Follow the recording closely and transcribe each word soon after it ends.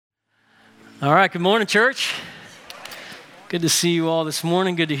All right, good morning, church. Good to see you all this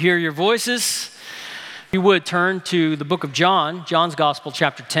morning. Good to hear your voices. If you would turn to the book of John, John's Gospel,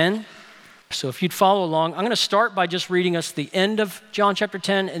 chapter 10. So if you'd follow along, I'm going to start by just reading us the end of John chapter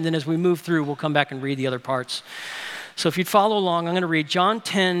 10, and then as we move through, we'll come back and read the other parts. So if you'd follow along, I'm going to read John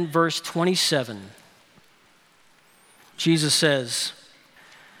 10, verse 27. Jesus says,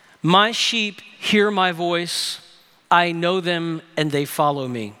 "My sheep hear my voice. I know them, and they follow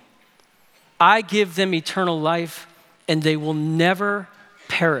me. I give them eternal life, and they will never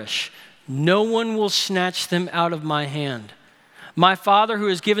perish. No one will snatch them out of my hand. My Father who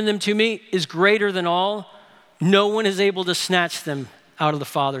has given them to me is greater than all. No one is able to snatch them out of the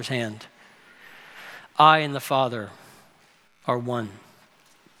Father's hand. I and the Father are one."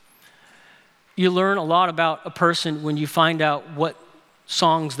 You learn a lot about a person when you find out what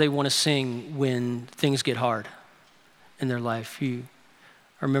songs they want to sing when things get hard in their life. I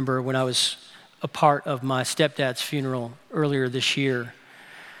remember when I was a part of my stepdad's funeral earlier this year,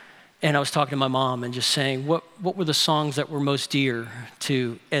 and I was talking to my mom and just saying, what were the songs that were most dear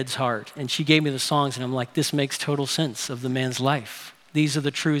to Ed's heart? And she gave me the songs, and I'm like, this makes total sense of the man's life. These are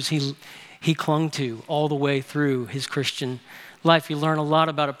the truths he clung to all the way through his Christian life. You learn a lot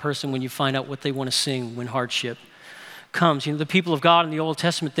about a person when you find out what they want to sing when hardship comes. You know, the people of God in the Old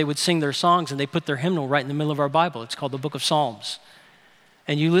Testament, they would sing their songs, and they put their hymnal right in the middle of our Bible. It's called the Book of Psalms.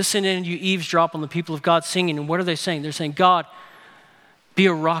 And you listen in and you eavesdrop on the people of God singing, and what are they saying? They're saying, God, be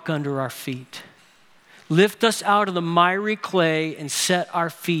a rock under our feet. Lift us out of the miry clay and set our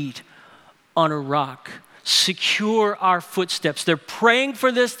feet on a rock. Secure our footsteps. They're praying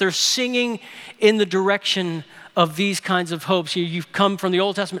for this. They're singing in the direction of these kinds of hopes. You've come from the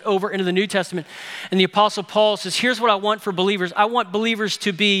Old Testament over into the New Testament, and the Apostle Paul says, here's what I want for believers. I want believers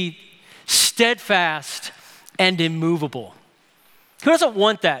to be steadfast and immovable. Who doesn't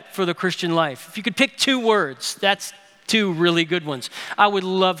want that for the Christian life? If you could pick two words, that's two really good ones. I would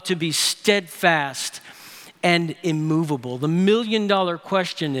love to be steadfast and immovable. The million-dollar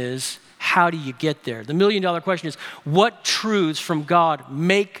question is, how do you get there? The million-dollar question is, what truths from God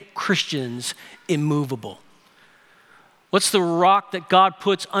make Christians immovable? What's the rock that God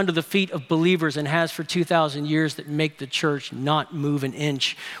puts under the feet of believers and has for 2,000 years that make the church not move an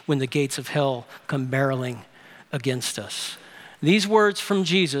inch when the gates of hell come barreling against us? These words from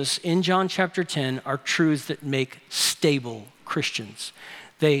Jesus in John chapter 10 are truths that make stable Christians.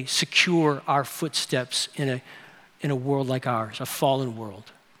 They secure our footsteps in a world like ours, a fallen world.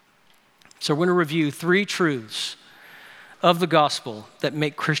 So we're going to review three truths of the gospel that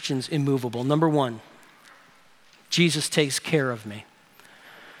make Christians immovable. Number one, Jesus takes care of me.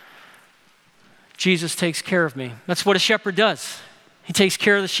 Jesus takes care of me. That's what a shepherd does. He takes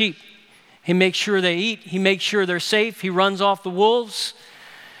care of the sheep. He makes sure they eat. He makes sure they're safe. He runs off the wolves.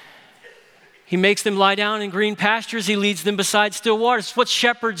 He makes them lie down in green pastures. He leads them beside still waters. It's what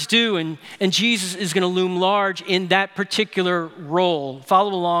shepherds do, and Jesus is going to loom large in that particular role.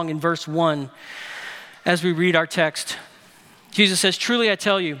 Follow along in verse 1 as we read our text. Jesus says, "Truly I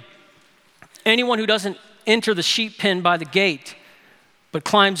tell you, anyone who doesn't enter the sheep pen by the gate, but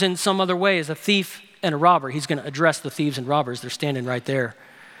climbs in some other way is a thief and a robber." He's going to address the thieves and robbers. They're standing right there.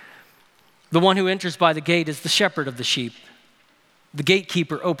 "The one who enters by the gate is the shepherd of the sheep. The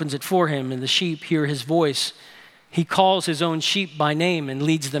gatekeeper opens it for him, and the sheep hear his voice. He calls his own sheep by name and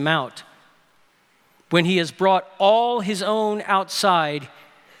leads them out. When he has brought all his own outside,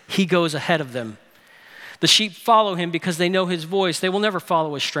 he goes ahead of them. The sheep follow him because they know his voice. They will never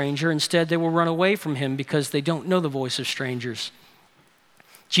follow a stranger. Instead, they will run away from him because they don't know the voice of strangers."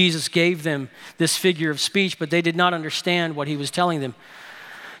 Jesus gave them this figure of speech, but they did not understand what he was telling them.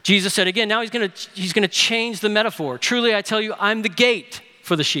 Jesus said again, now he's going to change the metaphor. "Truly I tell you, I'm the gate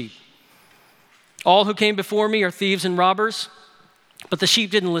for the sheep. All who came before me are thieves and robbers, but the sheep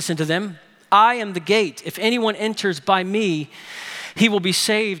didn't listen to them. I am the gate. If anyone enters by me, he will be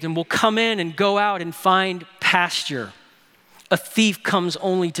saved and will come in and go out and find pasture. A thief comes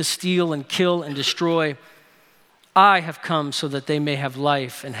only to steal and kill and destroy. I have come so that they may have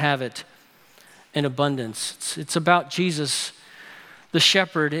life and have it in abundance." It's about Jesus, the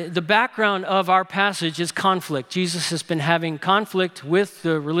shepherd. The background of our passage is conflict. Jesus has been having conflict with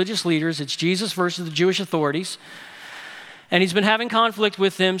the religious leaders. It's Jesus versus the Jewish authorities. And he's been having conflict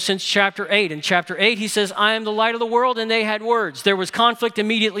with them since chapter 8. In chapter 8, he says, "I am the light of the world," and they had words. There was conflict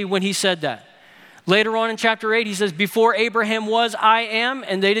immediately when he said that. Later on in chapter 8, he says, "Before Abraham was, I am,"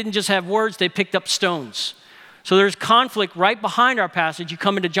 and they didn't just have words, they picked up stones. So there's conflict right behind our passage. You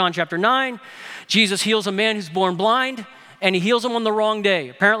come into John chapter 9, Jesus heals a man who's born blind, and he heals them on the wrong day.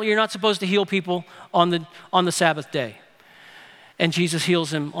 Apparently, you're not supposed to heal people on the Sabbath day. And Jesus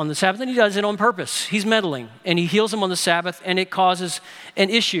heals him on the Sabbath, and he does it on purpose. He's meddling, and he heals him on the Sabbath, and it causes an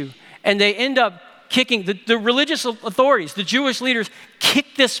issue. And they end up kicking, the religious authorities, the Jewish leaders,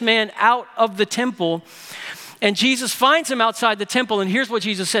 kick this man out of the temple. And Jesus finds him outside the temple, and here's what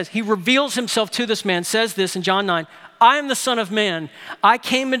Jesus says. He reveals himself to this man, says this in John 9, I am the Son of Man. I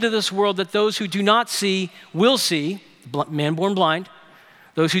came into this world that those who do not see will see, man born blind.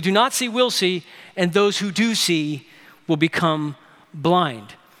 Those who do not see will see, and those who do see will become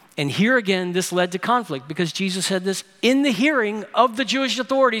blind. And here again, this led to conflict because Jesus said this in the hearing of the Jewish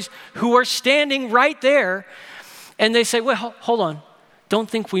authorities who are standing right there. And they say, well, hold on. Don't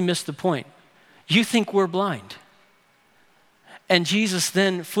think we missed the point. You think we're blind. And Jesus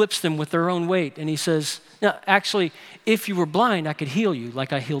then flips them with their own weight. And he says, no, actually, if you were blind, I could heal you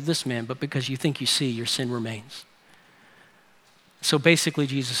like I healed this man. But because you think you see, your sin remains. So basically,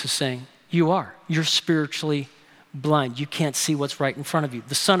 Jesus is saying, you're spiritually blind. You can't see what's right in front of you.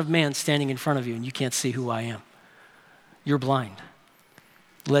 The Son of Man standing in front of you, and you can't see who I am. You're blind.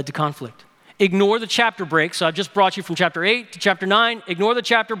 Led to conflict. Ignore the chapter break. So I've just brought you from chapter 8 to chapter 9. Ignore the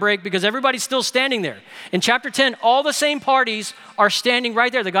chapter break because everybody's still standing there. In chapter 10, all the same parties are standing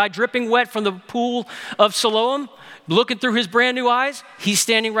right there. The guy dripping wet from the pool of Siloam, looking through his brand new eyes, he's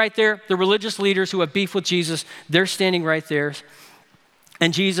standing right there. The religious leaders who have beef with Jesus, they're standing right there.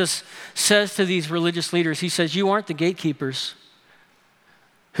 And Jesus says to these religious leaders, he says, you aren't the gatekeepers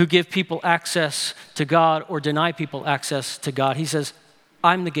who give people access to God or deny people access to God. He says,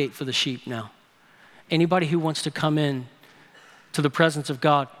 I'm the gate for the sheep now. Anybody who wants to come in to the presence of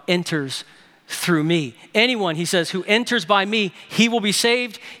God enters through me. Anyone, he says, who enters by me, he will be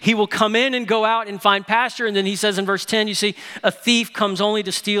saved. He will come in and go out and find pasture. And then he says in verse 10, you see, a thief comes only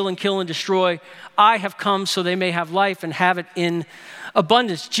to steal and kill and destroy. I have come so they may have life and have it in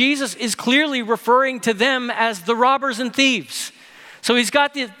abundance. Jesus is clearly referring to them as the robbers and thieves. So he's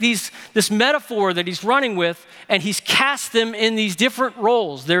got this metaphor that he's running with, and he's cast them in these different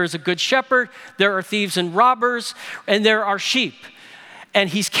roles. There is a good shepherd, there are thieves and robbers, and there are sheep. And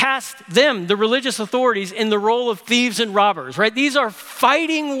he's cast them, the religious authorities, in the role of thieves and robbers, right? These are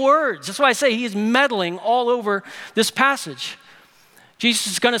fighting words. That's why I say he is meddling all over this passage. Jesus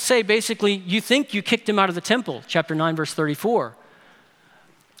is going to say, basically, you think you kicked him out of the temple, chapter 9, verse 34.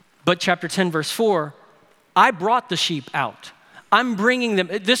 But chapter 10, verse 4, I brought the sheep out. I'm bringing them.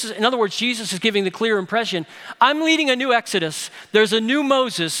 In other words, Jesus is giving the clear impression, I'm leading a new Exodus. There's a new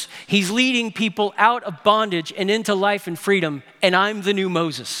Moses. He's leading people out of bondage and into life and freedom, and I'm the new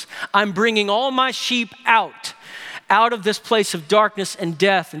Moses. I'm bringing all my sheep out of this place of darkness and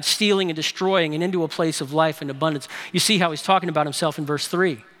death and stealing and destroying and into a place of life and abundance. You see how he's talking about himself in verse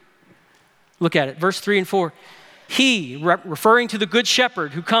 3. Look at it, verse 3 and 4. He, referring to the good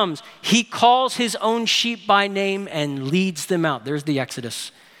shepherd who comes, he calls his own sheep by name and leads them out. There's the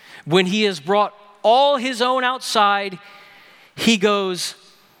Exodus. When he has brought all his own outside, he goes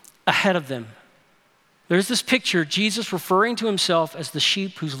ahead of them. There's this picture, Jesus referring to himself as the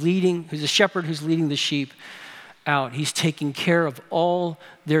sheep who's a shepherd who's leading the sheep out. He's taking care of all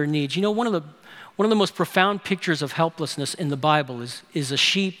their needs. You know, one of the most profound pictures of helplessness in the Bible is a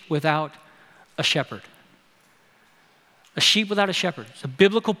sheep without a shepherd. A sheep without a shepherd. It's a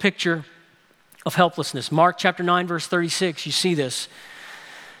biblical picture of helplessness. Mark chapter 9, verse 36, you see this.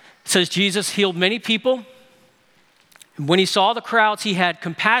 It says, Jesus healed many people. And when he saw the crowds, he had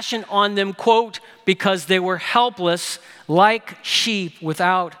compassion on them, quote, because they were helpless like sheep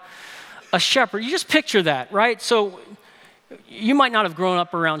without a shepherd. You just picture that, right? So you might not have grown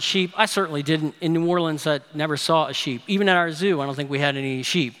up around sheep. I certainly didn't. In New Orleans, I never saw a sheep. Even at our zoo, I don't think we had any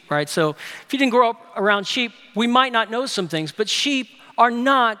sheep, right? So if you didn't grow up around sheep, we might not know some things, but sheep are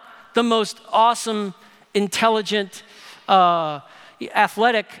not the most awesome, intelligent,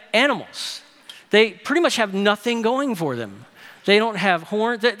 athletic animals. They pretty much have nothing going for them. They don't have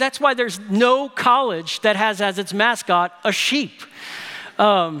horns. That's why there's no college that has as its mascot a sheep.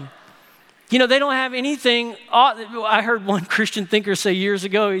 You know, they don't have anything. I heard one Christian thinker say years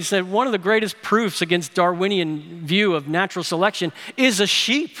ago, he said, one of the greatest proofs against Darwinian view of natural selection is a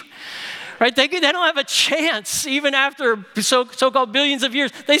sheep, right? They don't have a chance, even after so-called billions of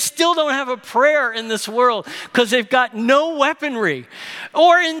years. They still don't have a prayer in this world because they've got no weaponry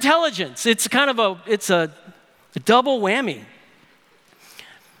or intelligence. It's kind of a double whammy.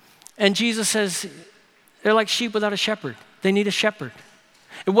 And Jesus says, they're like sheep without a shepherd. They need a shepherd.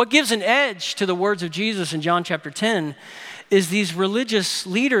 And what gives an edge to the words of Jesus in John chapter 10 is these religious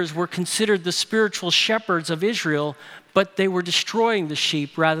leaders were considered the spiritual shepherds of Israel, but they were destroying the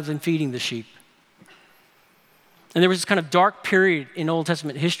sheep rather than feeding the sheep. And there was this kind of dark period in Old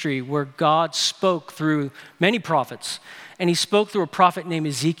Testament history where God spoke through many prophets and he spoke through a prophet named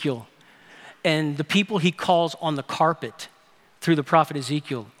Ezekiel. And the people he calls on the carpet through the prophet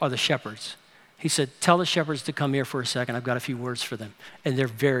Ezekiel are the shepherds. He said, tell the shepherds to come here for a second. I've got a few words for them. And they're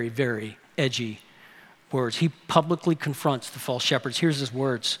very, very edgy words. He publicly confronts the false shepherds. Here's his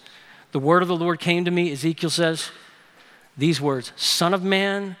words. The word of the Lord came to me, Ezekiel says, these words, Son of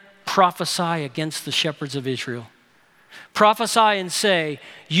man, prophesy against the shepherds of Israel. Prophesy and say,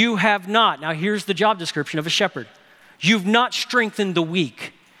 you have not. Now here's the job description of a shepherd. You've not strengthened the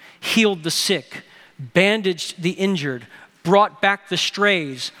weak, healed the sick, bandaged the injured, brought back the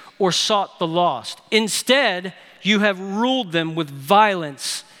strays, or sought the lost. Instead, you have ruled them with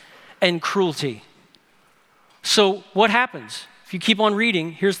violence and cruelty. So what happens? If you keep on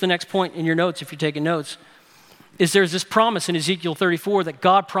reading, here's the next point in your notes if you're taking notes, is there's this promise in Ezekiel 34 that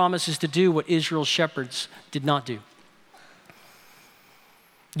God promises to do what Israel's shepherds did not do.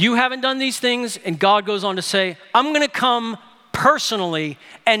 You haven't done these things, and God goes on to say, I'm going to come personally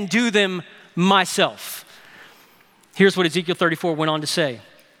and do them myself. Here's what Ezekiel 34 went on to say.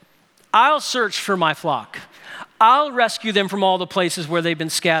 I'll search for my flock. I'll rescue them from all the places where they've been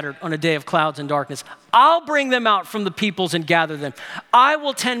scattered on a day of clouds and darkness. I'll bring them out from the peoples and gather them. I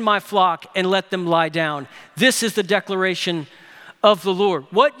will tend my flock and let them lie down. This is the declaration of the Lord.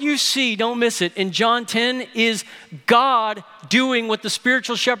 What you see, don't miss it, in John 10 is God doing what the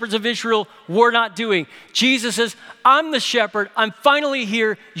spiritual shepherds of Israel were not doing. Jesus says, I'm the shepherd. I'm finally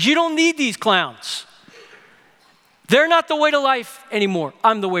here. You don't need these clowns. They're not the way to life anymore.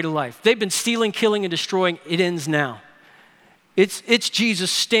 I'm the way to life. They've been stealing, killing, and destroying. It ends now. It's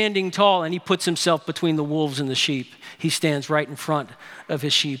Jesus standing tall, and he puts himself between the wolves and the sheep. He stands right in front of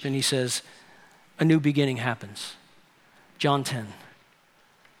his sheep, and he says, a new beginning happens. John 10.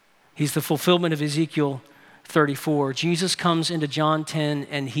 He's the fulfillment of Ezekiel 34. Jesus comes into John 10,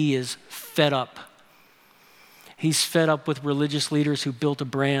 and he is fed up. He's fed up with religious leaders who built a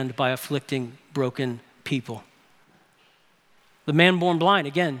brand by afflicting broken people. The man born blind,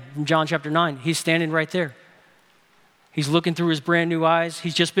 again, from John chapter 9, he's standing right there. He's looking through his brand new eyes.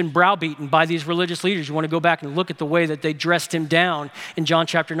 He's just been browbeaten by these religious leaders. You want to go back and look at the way that they dressed him down in John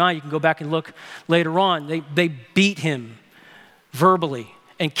chapter 9. You can go back and look later on. They beat him verbally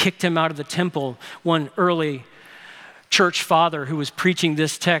and kicked him out of the temple. One early church father who was preaching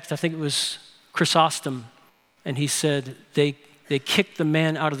this text, I think it was Chrysostom, and he said, they kicked the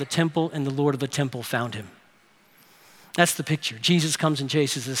man out of the temple and the Lord of the temple found him. That's the picture. Jesus comes and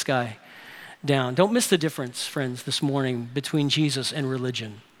chases this guy down. Don't miss the difference, friends, this morning between Jesus and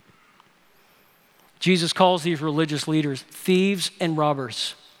religion. Jesus calls these religious leaders thieves and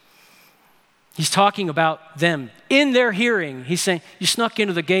robbers. He's talking about them. In their hearing, he's saying, you snuck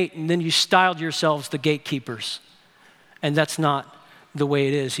into the gate and then you styled yourselves the gatekeepers. And that's not the way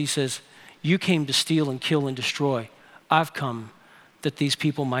it is. He says, you came to steal and kill and destroy. I've come that these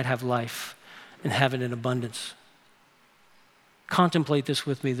people might have life and have it in abundance. Contemplate this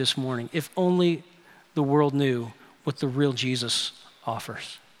with me this morning. If only the world knew what the real Jesus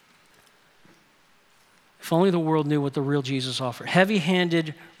offers. If only the world knew what the real Jesus offered.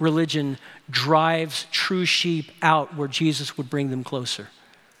 Heavy-handed religion drives true sheep out where Jesus would bring them closer.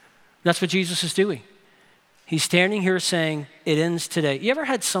 That's what Jesus is doing. He's standing here saying, it ends today. You ever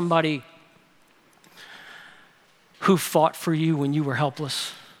had somebody who fought for you when you were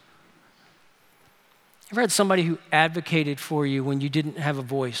helpless? Ever had somebody who advocated for you when you didn't have a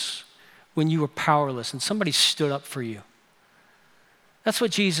voice, when you were powerless, and somebody stood up for you? That's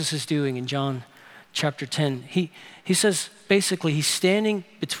what Jesus is doing in John chapter 10. He says, basically, he's standing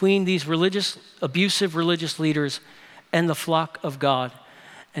between these abusive religious leaders and the flock of God.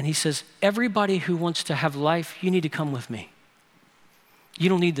 And he says, everybody who wants to have life, you need to come with me. You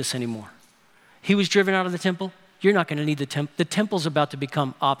don't need this anymore. He was driven out of the temple. You're not going to need the temple. The temple's about to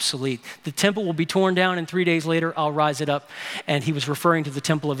become obsolete. The temple will be torn down, and 3 days later, I'll rise it up. And he was referring to the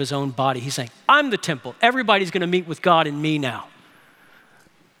temple of his own body. He's saying, I'm the temple. Everybody's going to meet with God in me now.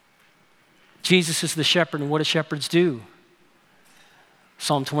 Jesus is the shepherd, and what do shepherds do?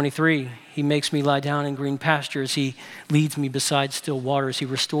 Psalm 23, he makes me lie down in green pastures. He leads me beside still waters. He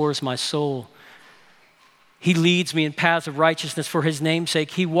restores my soul. He leads me in paths of righteousness for his name's sake.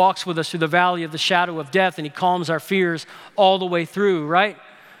 He walks with us through the valley of the shadow of death, and he calms our fears all the way through, right?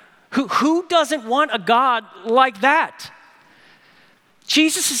 Who doesn't want a God like that?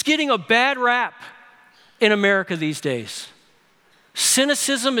 Jesus is getting a bad rap in America these days.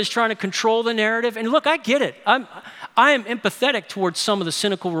 Cynicism is trying to control the narrative. And look, I get it. I am empathetic towards some of the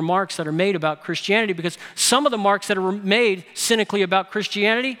cynical remarks that are made about Christianity, because some of the remarks that are made cynically about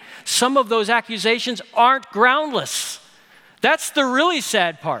Christianity, some of those accusations aren't groundless. That's the really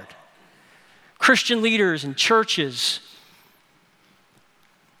sad part. Christian leaders and churches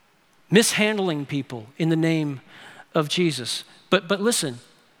mishandling people in the name of Jesus. But listen,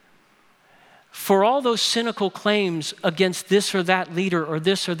 for all those cynical claims against this or that leader or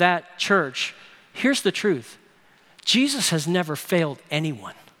this or that church, here's the truth. Jesus has never failed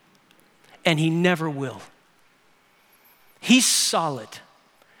anyone, and he never will. He's solid.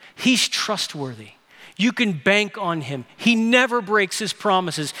 He's trustworthy. You can bank on him. He never breaks his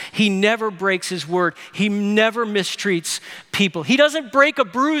promises. He never breaks his word. He never mistreats people. He doesn't break a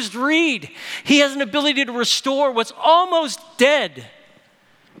bruised reed. He has an ability to restore what's almost dead.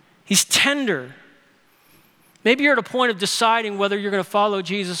 He's tender. Maybe you're at a point of deciding whether you're going to follow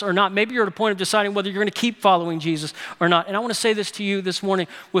Jesus or not. Maybe you're at a point of deciding whether you're going to keep following Jesus or not. And I want to say this to you this morning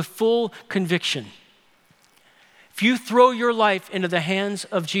with full conviction. If you throw your life into the hands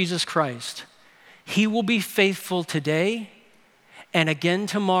of Jesus Christ, he will be faithful today and again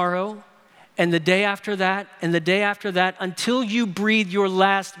tomorrow and the day after that and the day after that. Until you breathe your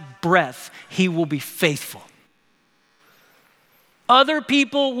last breath, he will be faithful. Other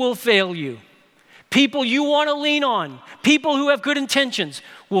people will fail you. People you want to lean on, people who have good intentions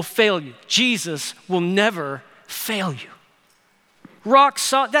will fail you. Jesus will never fail you. Rock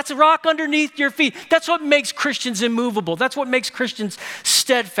solid, that's a rock underneath your feet. That's what makes Christians immovable. That's what makes Christians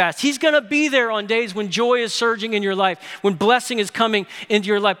steadfast. He's going to be there on days when joy is surging in your life, when blessing is coming into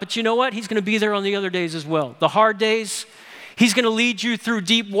your life. But you know what? He's going to be there on the other days as well. The hard days, he's going to lead you through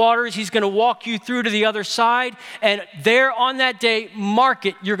deep waters. He's going to walk you through to the other side. And there on that day, mark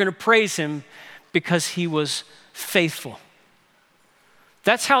it, you're going to praise him because he was faithful.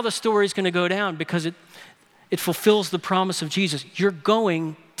 That's how the story is going to go down, because it fulfills the promise of Jesus. You're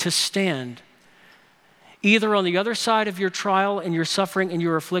going to stand either on the other side of your trial and your suffering and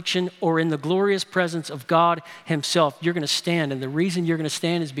your affliction, or in the glorious presence of God himself. You're going to stand, and the reason you're going to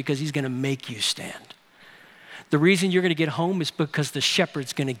stand is because he's going to make you stand. The reason you're going to get home is because the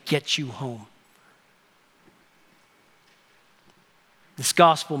shepherd's going to get you home. This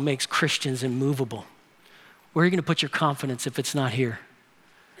gospel makes Christians immovable. Where are you going to put your confidence if it's not here?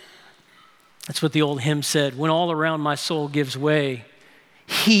 That's what the old hymn said. When all around my soul gives way,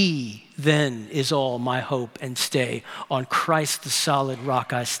 he then is all my hope and stay. On Christ the solid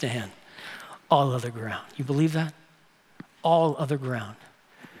rock I stand. All other ground. You believe that? All other ground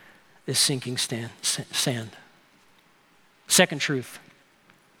is sinking sand. Second truth.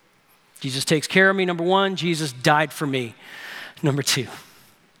 Jesus takes care of me. Number one, Jesus died for me. Number two,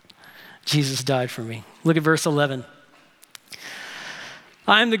 Jesus died for me. Look at verse 11.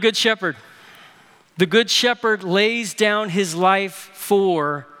 I am the good shepherd. The good shepherd lays down his life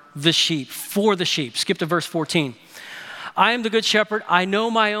for the sheep. For the sheep. Skip to verse 14. I am the good shepherd. I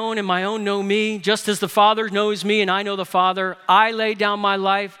know my own, and my own know me. Just as the Father knows me, and I know the Father, I lay down my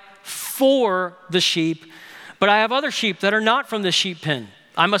life for the sheep. But I have other sheep that are not from the sheep pen.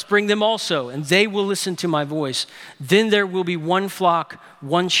 I must bring them also, and they will listen to my voice. Then there will be one flock,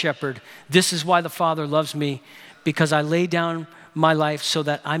 one shepherd. This is why the Father loves me, because I lay down my life so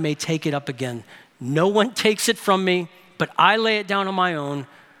that I may take it up again. No one takes it from me, but I lay it down on my own.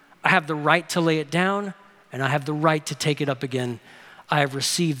 I have the right to lay it down, and I have the right to take it up again. I have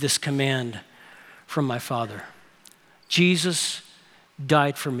received this command from my Father. Jesus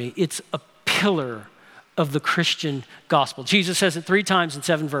died for me. It's a pillar of the Christian gospel. Jesus says it 3 times in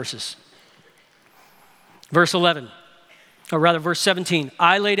 7 verses. Verse 11, or rather verse 17,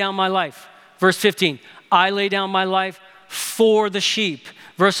 I lay down my life. Verse 15, I lay down my life for the sheep.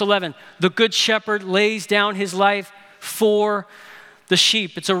 Verse 11, the good shepherd lays down his life for the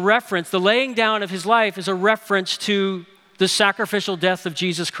sheep. It's a reference, the laying down of his life is a reference to the sacrificial death of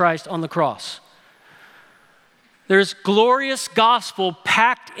Jesus Christ on the cross. There's glorious gospel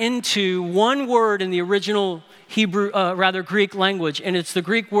packed into one word in the original Greek language, and it's the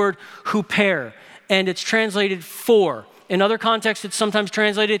Greek word huper, and it's translated for. In other contexts, it's sometimes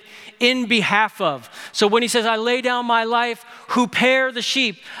translated in behalf of. So when he says, I lay down my life, huper the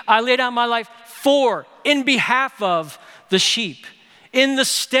sheep, I lay down my life for, in behalf of the sheep, in the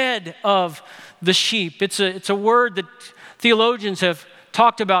stead of the sheep. It's a word that theologians have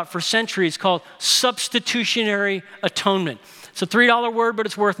talked about for centuries called substitutionary atonement. It's a $3 word, but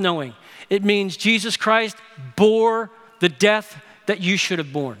it's worth knowing. It means Jesus Christ bore the death that you should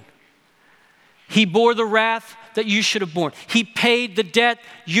have borne. He bore the wrath that you should have borne. He paid the debt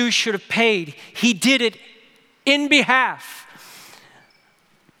you should have paid. He did it in behalf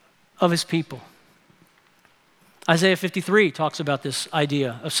of his people. Isaiah 53 talks about this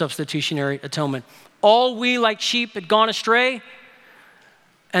idea of substitutionary atonement. All we like sheep had gone astray,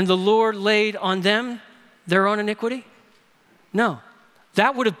 and the Lord laid on them their own iniquity? No,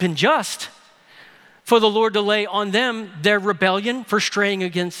 that would have been just. for the Lord to lay on them their rebellion for straying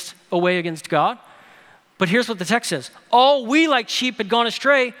away against God. But here's what the text says. All we like sheep had gone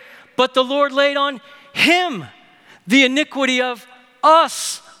astray, but the Lord laid on him the iniquity of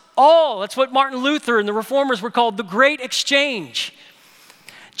us all. That's what Martin Luther and the Reformers were called the Great Exchange.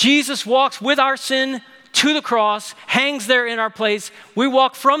 Jesus walks with our sin to the cross, hangs there in our place. We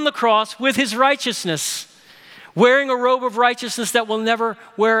walk from the cross with his righteousness, wearing a robe of righteousness that will never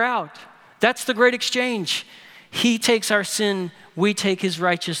wear out. That's the great exchange. He takes our sin, we take his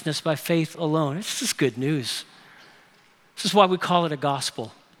righteousness by faith alone. This is good news. This is why we call it a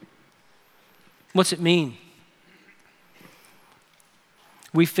gospel. What's it mean?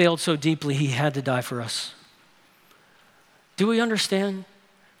 We failed so deeply, he had to die for us. Do we understand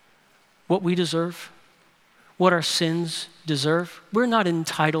what we deserve? What our sins deserve? We're not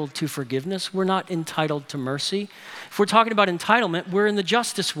entitled to forgiveness. We're not entitled to mercy. If we're talking about entitlement, we're in the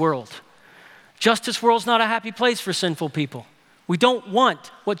justice world. Justice world's not a happy place for sinful people. We don't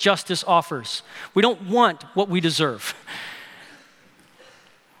want what justice offers. We don't want what we deserve.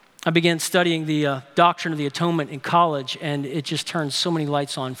 I began studying the doctrine of the atonement in college, and it just turned so many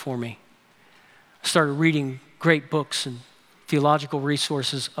lights on for me. I started reading great books and theological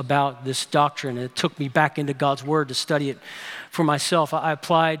resources about this doctrine, and it took me back into God's Word to study it for myself. I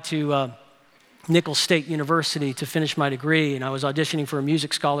applied to Nicholls State University to finish my degree, and I was auditioning for a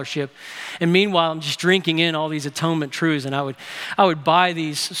music scholarship. And meanwhile, I'm just drinking in all these atonement truths, and I would buy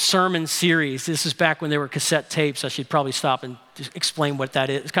these sermon series. This is back when there were cassette tapes. I should probably stop and just explain what that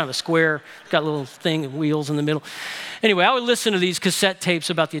is. It's kind of a square, got a little thing and wheels in the middle. Anyway, I would listen to these cassette tapes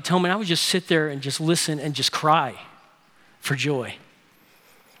about the atonement. I would just sit there and just listen and just cry for joy.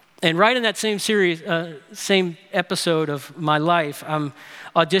 And right in that same series, same episode of my life, I'm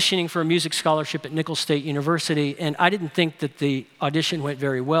auditioning for a music scholarship at Nicholls State University, and I didn't think that the audition went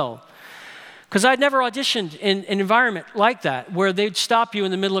very well, because I'd never auditioned in an environment like that, where they'd stop you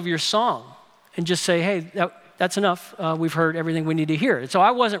in the middle of your song and just say, hey, that's enough. We've heard everything we need to hear. And so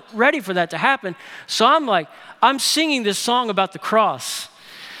I wasn't ready for that to happen. So I'm singing this song about the cross.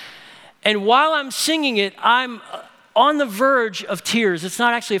 And while I'm singing it, I'm on the verge of tears. It's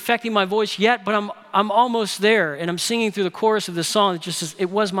not actually affecting my voice yet, but I'm almost there. And I'm singing through the chorus of this song. It just says, it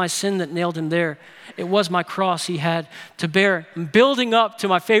was my sin that nailed him there. It was my cross he had to bear. I'm building up to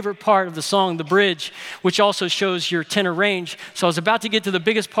my favorite part of the song, the bridge, which also shows your tenor range. So I was about to get to the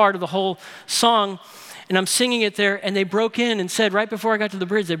biggest part of the whole song, and I'm singing it there, and they broke in and said, right before I got to the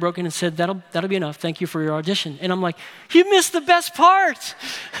bridge, they broke in and said, that'll be enough. Thank you for your audition. And I'm like, you missed the best part.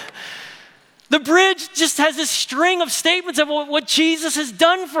 The bridge just has this string of statements of what Jesus has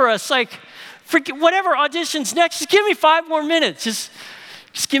done for us. Like, whatever audition's next, just give me 5 more minutes. Just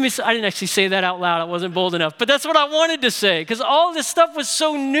give me, I didn't actually say that out loud. I wasn't bold enough. But that's what I wanted to say, because all this stuff was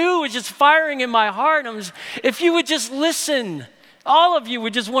so new. It was just firing in my heart. And if you would just listen, all of you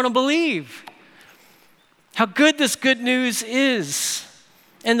would just want to believe how good this good news is.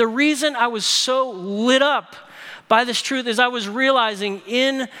 And the reason I was so lit up by this truth is I was realizing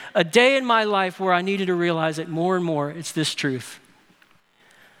in a day in my life where I needed to realize it more and more, it's this truth.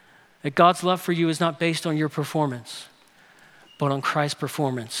 That God's love for you is not based on your performance, but on Christ's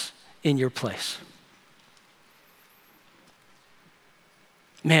performance in your place.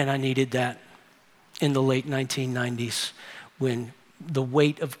 Man, I needed that in the late 1990s when the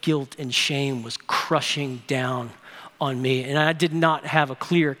weight of guilt and shame was crushing down on me, and I did not have a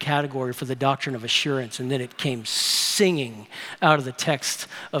clear category for the doctrine of assurance, and then it came singing out of the text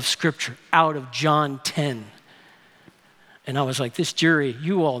of Scripture, out of John 10. And I was like, this jury,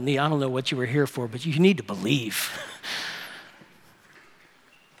 you all need, I don't know what you were here for, but you need to believe.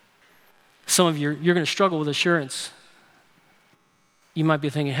 Some of you, you're going to struggle with assurance. You might be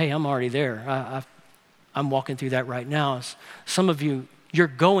thinking, hey, I'm already there. I'm walking through that right now. Some of you, you're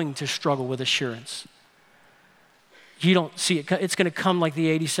going to struggle with assurance. You don't see it. It's going to come like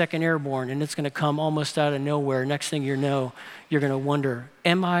the 82nd Airborne, and it's going to come almost out of nowhere. Next thing you know, you're going to wonder,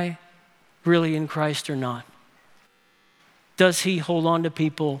 am I really in Christ or not? Does he hold on to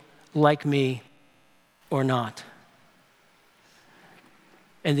people like me or not?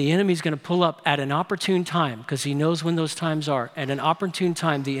 And the enemy's going to pull up at an opportune time, because he knows when those times are. At an opportune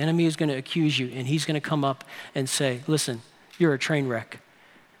time, the enemy is going to accuse you, and he's going to come up and say, listen, you're a train wreck.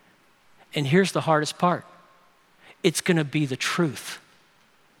 And here's the hardest part. It's going to be the truth.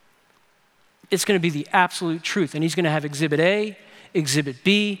 It's going to be the absolute truth. And he's going to have exhibit A, exhibit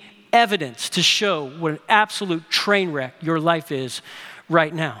B, evidence to show what an absolute train wreck your life is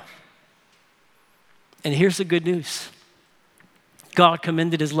right now. And here's the good news. God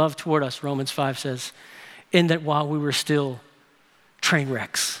commended his love toward us, Romans 5 says, in that while we were still train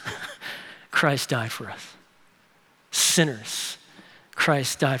wrecks, Christ died for us. Sinners,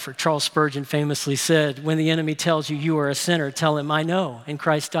 Christ died for. Charles Spurgeon famously said, when the enemy tells you you are a sinner, tell him, I know, and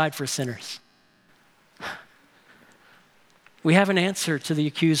Christ died for sinners. We have an answer to the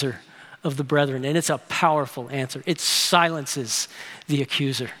accuser of the brethren, and it's a powerful answer. It silences the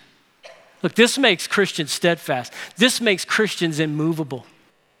accuser. Look, this makes Christians steadfast. This makes Christians immovable.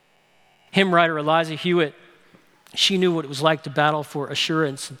 Hymn writer Eliza Hewitt, she knew what it was like to battle for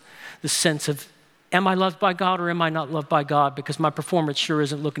assurance, the sense of, am I loved by God or am I not loved by God? Because my performance sure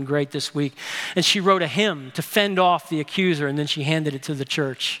isn't looking great this week. And she wrote a hymn to fend off the accuser, and then she handed it to the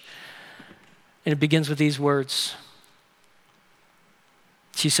church. And it begins with these words.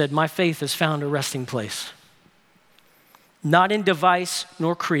 She said, my faith has found a resting place. Not in device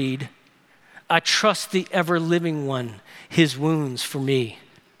nor creed, I trust the ever-living one, his wounds for me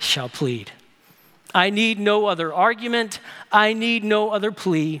shall plead. I need no other argument, I need no other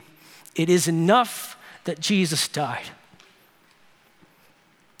plea. It is enough that Jesus died,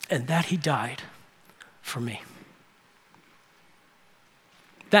 and that he died for me.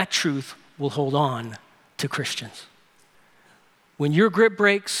 That truth will hold on to Christians. When your grip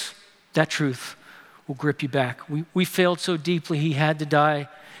breaks, that truth will grip you back. We failed so deeply, he had to die.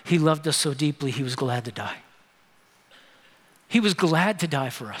 He loved us so deeply, he was glad to die. He was glad to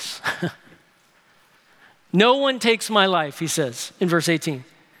die for us. No one takes my life, he says in verse 18.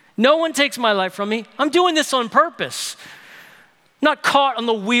 No one takes my life from me. I'm doing this on purpose. Not caught on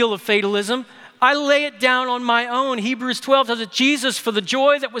the wheel of fatalism. I lay it down on my own. Hebrews 12 tells us Jesus, for the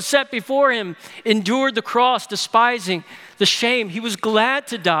joy that was set before him, endured the cross, despising the shame. He was glad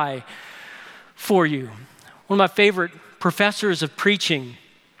to die for you. One of my favorite professors of preaching,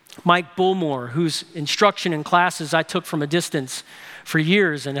 Mike Bullmore, whose instruction in classes I took from a distance for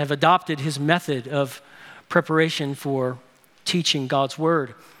years and have adopted his method of preparation for teaching God's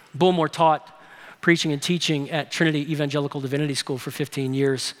word. Bullmore taught preaching and teaching at Trinity Evangelical Divinity School for 15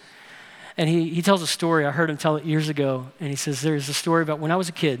 years. And he tells a story, I heard him tell it years ago, and he says, there's a story about when I was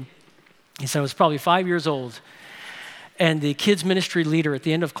a kid. He said I was probably 5 years old, and the kids ministry leader at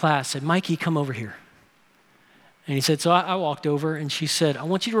the end of class said, Mikey, come over here. And he said, so I walked over, and she said, I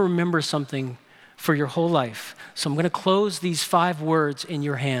want you to remember something for your whole life. So I'm going to close these 5 words in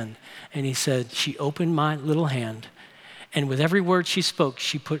your hand. And he said, she opened my little hand, and with every word she spoke,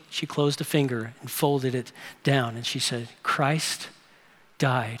 she closed a finger and folded it down. And she said, Christ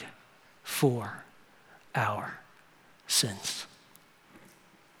died for our sins.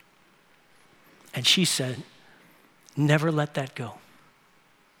 And she said, never let that go.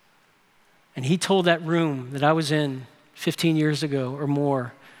 And he told that room that I was in 15 years ago or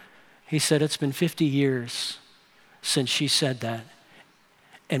more, he said, it's been 50 years since she said that,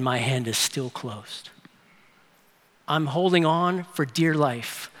 and my hand is still closed. I'm holding on for dear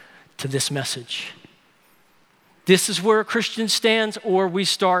life to this message. This is where a Christian stands, or we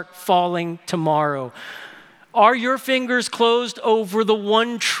start falling tomorrow. Are your fingers closed over the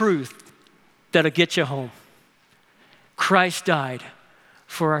one truth that'll get you home? Christ died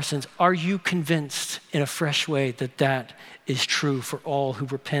for our sins. Are you convinced in a fresh way that that is true for all who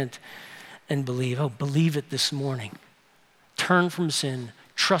repent and believe? Oh, believe it this morning. Turn from sin,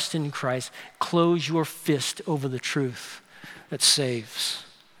 trust in Christ, close your fist over the truth that saves.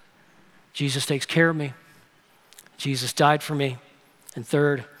 Jesus takes care of me. Jesus died for me. And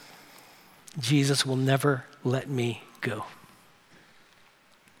third, Jesus will never let me go.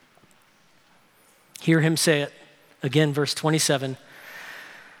 Hear him say it. Again, verse 27.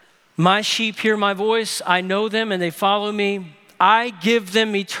 My sheep hear my voice. I know them and they follow me. I give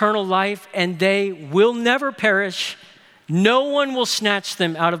them eternal life and they will never perish. No one will snatch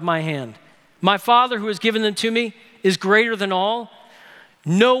them out of my hand. My Father who has given them to me is greater than all.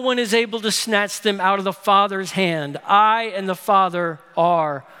 No one is able to snatch them out of the Father's hand. I and the Father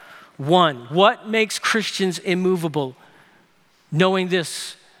are one. What makes Christians immovable? Knowing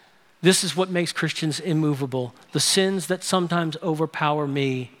this is what makes Christians immovable. The sins that sometimes overpower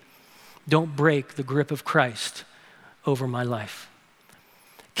me don't break the grip of Christ over my life.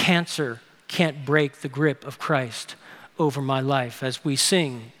 Cancer can't break the grip of Christ over my life. As we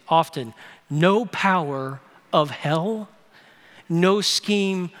sing often, no power of hell, no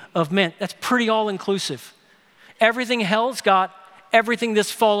scheme of man. That's pretty all-inclusive. Everything hell's got, everything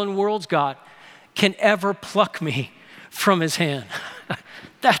this fallen world's got, can ever pluck me from his hand.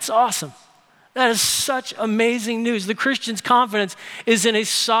 That's awesome. That is such amazing news. The Christian's confidence is in a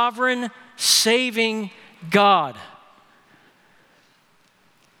sovereign, saving God.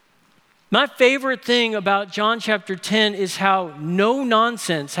 My favorite thing about John chapter 10 is how no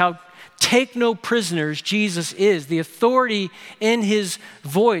nonsense, how take no prisoners Jesus is, the authority in his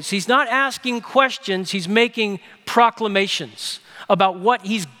voice. He's not asking questions, he's making proclamations about what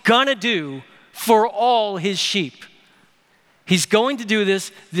he's gonna do for all his sheep. He's going to do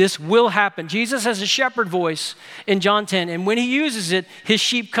this. This will happen. Jesus has a shepherd voice in John 10, and when he uses it, his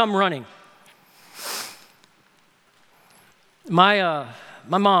sheep come running. My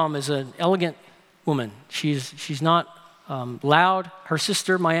mom is an elegant woman. She's not loud. Her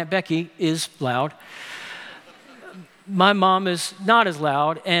sister, my Aunt Becky, is loud. My mom is not as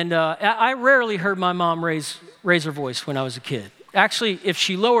loud, and I rarely heard my mom raise her voice when I was a kid. Actually, if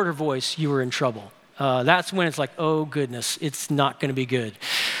she lowered her voice, you were in trouble. That's when it's like, oh goodness, it's not going to be good.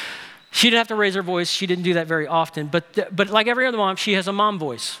 She didn't have to raise her voice. She didn't do that very often. But like every other mom, she has a mom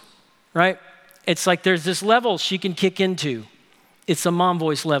voice, right? It's like there's this level she can kick into. It's a mom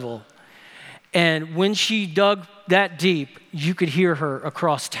voice level. And when she dug that deep, you could hear her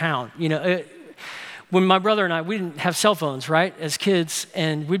across town. You know, when my brother and I, we didn't have cell phones, right, as kids,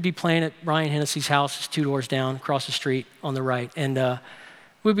 and we'd be playing at Ryan Hennessy's house, it's 2 doors down, across the street on the right. And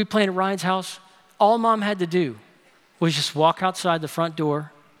we'd be playing at Ryan's house. All Mom had to do was just walk outside the front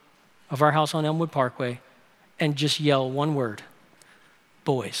door of our house on Elmwood Parkway and just yell one word,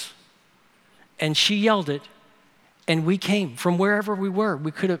 boys. And she yelled it, and we came from wherever we were.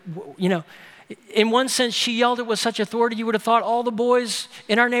 We could have, you know, in one sense, she yelled it with such authority, you would have thought all the boys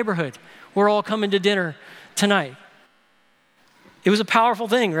in our neighborhood were all coming to dinner tonight. It was a powerful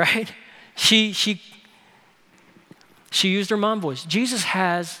thing, right? She used her mom voice. Jesus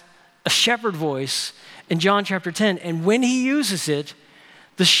has a shepherd voice in John chapter 10, and when he uses it,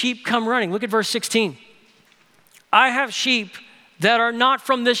 the sheep come running. Look at verse 16. I have sheep that are not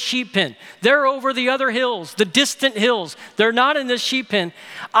from this sheep pen. They're over the other hills, the distant hills. They're not in this sheep pen.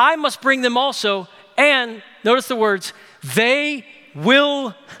 I must bring them also, and notice the words, they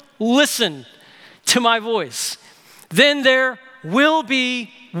will listen to my voice. Then there will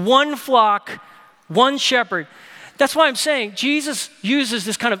be one flock, one shepherd. That's why I'm saying Jesus uses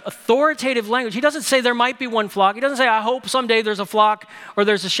this kind of authoritative language. He doesn't say there might be one flock. He doesn't say, I hope someday there's a flock or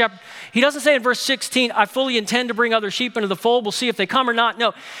there's a shepherd. He doesn't say in verse 16, I fully intend to bring other sheep into the fold. We'll see if they come or not.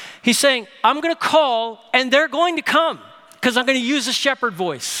 No, he's saying, I'm going to call and they're going to come because I'm going to use a shepherd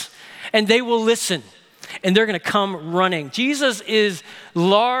voice and they will listen and they're going to come running. Jesus is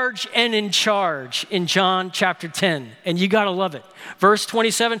large and in charge in John chapter 10, and you got to love it. Verse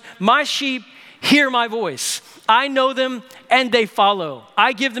 27, my sheep hear my voice. I know them and they follow.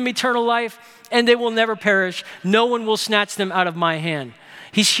 I give them eternal life and they will never perish. No one will snatch them out of my hand.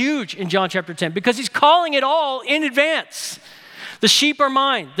 He's huge in John chapter 10 because he's calling it all in advance. The sheep are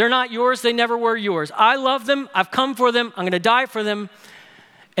mine. They're not yours. They never were yours. I love them. I've come for them. I'm going to die for them.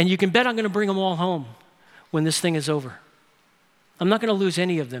 And you can bet I'm going to bring them all home when this thing is over. I'm not going to lose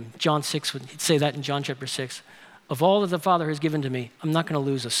any of them. John 6 would say that in John chapter 6. Of all that the Father has given to me, I'm not going to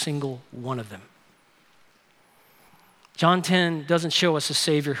lose a single one of them. John 10 doesn't show us a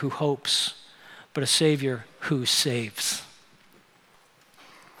Savior who hopes, but a Savior who saves.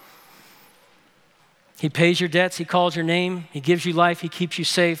 He pays your debts, he calls your name, he gives you life, he keeps you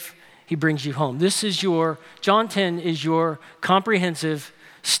safe, he brings you home. John 10 is your comprehensive,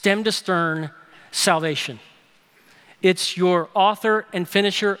 stem to stern salvation. It's your author and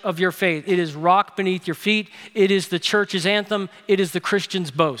finisher of your faith. It is rock beneath your feet. It is the church's anthem. It is the Christian's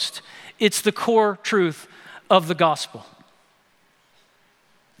boast. It's the core truth of the gospel.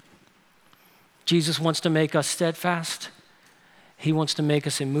 Jesus wants to make us steadfast. He wants to make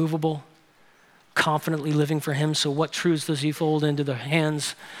us immovable, confidently living for him. So what truths does he fold into the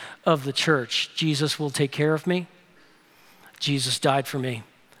hands of the church? Jesus will take care of me. Jesus died for me.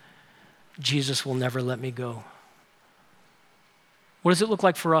 Jesus will never let me go. What does it look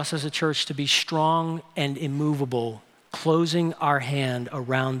like for us as a church to be strong and immovable, closing our hand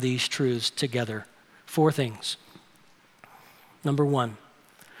around these truths together? 4 things. Number 1,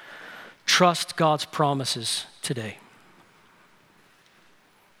 trust God's promises today.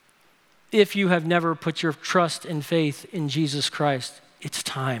 If you have never put your trust and faith in Jesus Christ, it's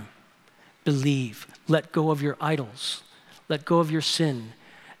time. Believe. Let go of your idols. Let go of your sin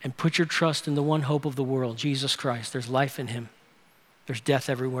and put your trust in the one hope of the world, Jesus Christ. There's life in him. There's death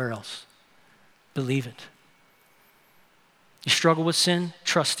everywhere else. Believe it. You struggle with sin?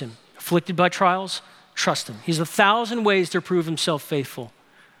 Trust him. Afflicted by trials? Trust him. He's 1,000 ways to prove himself faithful.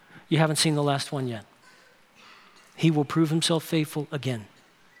 You haven't seen the last one yet. He will prove himself faithful again.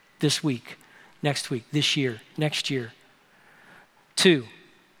 This week, next week, this year, next year. 2,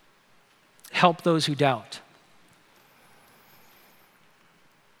 help those who doubt.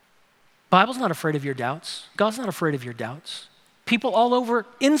 Bible's not afraid of your doubts. God's not afraid of your doubts. People all over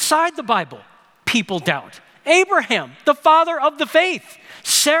inside the Bible, people doubt. Abraham, the father of the faith.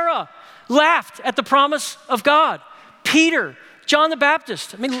 Sarah laughed at the promise of God. Peter, John the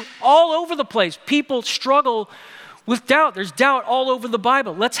Baptist. I mean, all over the place, people struggle with doubt. There's doubt all over the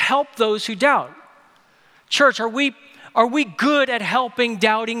Bible. Let's help those who doubt. Church, are we good at helping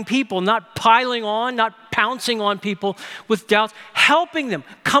doubting people, not piling on, not pouncing on people with doubts, helping them,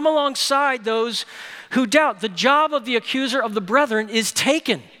 come alongside those who doubt? The job of the accuser of the brethren is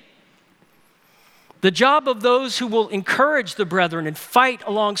taken. The job of those who will encourage the brethren and fight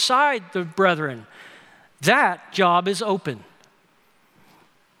alongside the brethren, that job is open.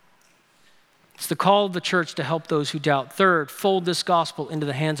 It's the call of the church to help those who doubt. Third, fold this gospel into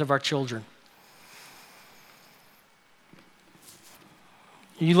the hands of our children.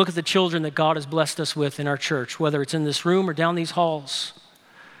 You look at the children that God has blessed us with in our church, whether it's in this room or down these halls.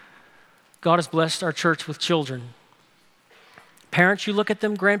 God has blessed our church with children. Parents, you look at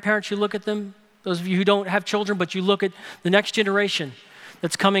them. Grandparents, you look at them. Those of you who don't have children, but you look at the next generation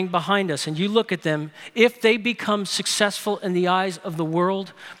that's coming behind us, and you look at them. If they become successful in the eyes of the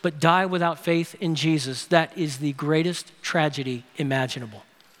world, but die without faith in Jesus, that is the greatest tragedy imaginable.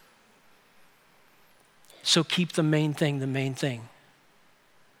 So keep the main thing the main thing.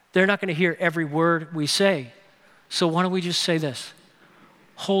 They're not going to hear every word we say. So why don't we just say this?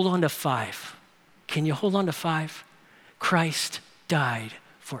 Hold on to 5. Can you hold on to 5? Christ died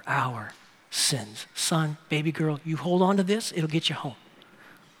for our sins. Son, baby girl, you hold on to this, it'll get you home.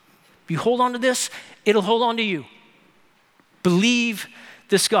 If you hold on to this, it'll hold on to you. Believe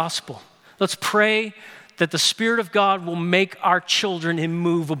this gospel. Let's pray that the Spirit of God will make our children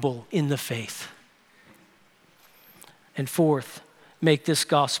immovable in the faith. And fourth, make this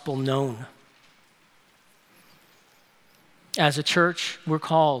gospel known. As a church, we're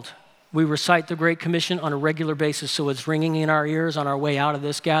called. We recite the Great Commission on a regular basis, so it's ringing in our ears on our way out of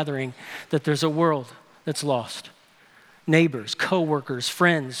this gathering that there's a world that's lost. Neighbors, co-workers,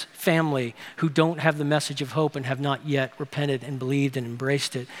 friends, family who don't have the message of hope and have not yet repented and believed and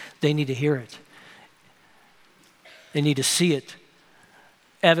embraced it. They need to hear it. They need to see it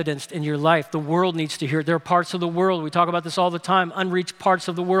evidenced in your life. The world needs to hear it. There are parts of the world, we talk about this all the time, unreached parts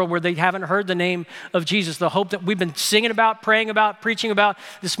of the world where they haven't heard the name of Jesus. The hope that we've been singing about, praying about, preaching about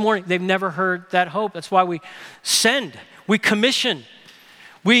this morning, they've never heard that hope. That's why we send, we commission,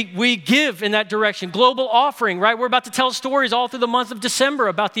 we give in that direction. Global offering, right? We're about to tell stories all through the month of December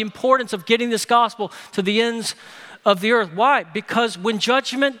about the importance of getting this gospel to the ends of the earth. Why? Because when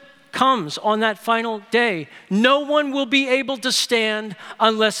judgment comes on that final day, no one will be able to stand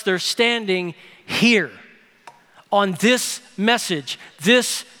unless they're standing here on this message,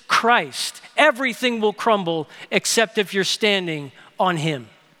 this Christ. Everything will crumble except if you're standing on him.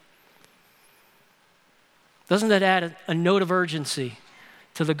 Doesn't that add a note of urgency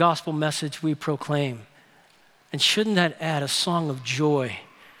to the gospel message we proclaim? And shouldn't that add a song of joy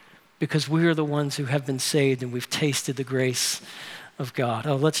because we are the ones who have been saved and we've tasted the grace of God?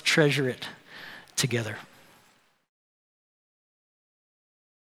 Oh, let's treasure it together.